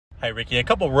Hey, Ricky, a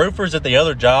couple roofers at the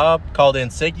other job called in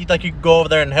sick. You think you could go over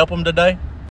there and help them today?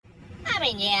 I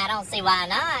mean, yeah, I don't see why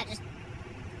not. Just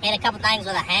hit a couple things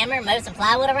with a hammer, move some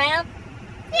plywood around.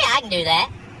 Yeah, I can do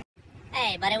that.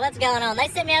 Hey, buddy, what's going on? They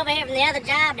sent me over here from the other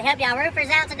job to help y'all roofers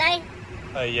out today?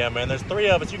 Hey, yeah, man, there's 3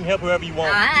 of us. You can help whoever you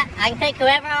want. All right, I can pick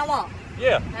whoever I want.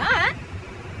 Yeah. All right.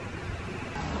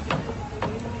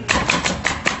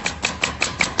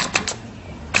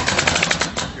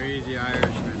 Crazy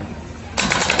Irishman.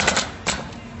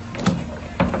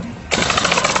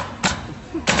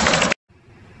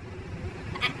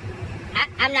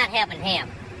 I'm not helping him.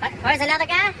 Where's another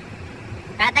guy?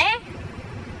 Right there?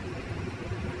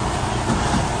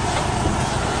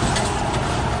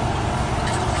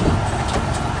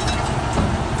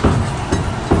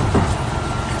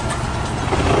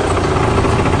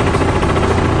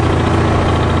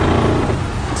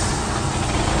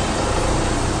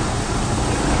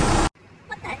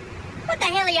 What the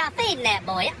hell are y'all feeding that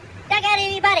boy? Y'all got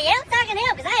anybody else I can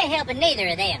help? Because I ain't helping neither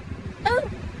of them.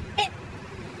 Who?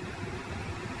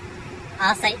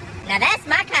 I'll say, now that's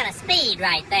my kind of speed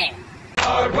right there.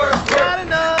 Hard work, Got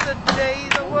another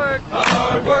day's of work.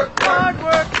 hard work, Hard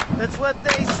work, that's what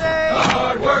they say.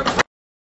 hard work.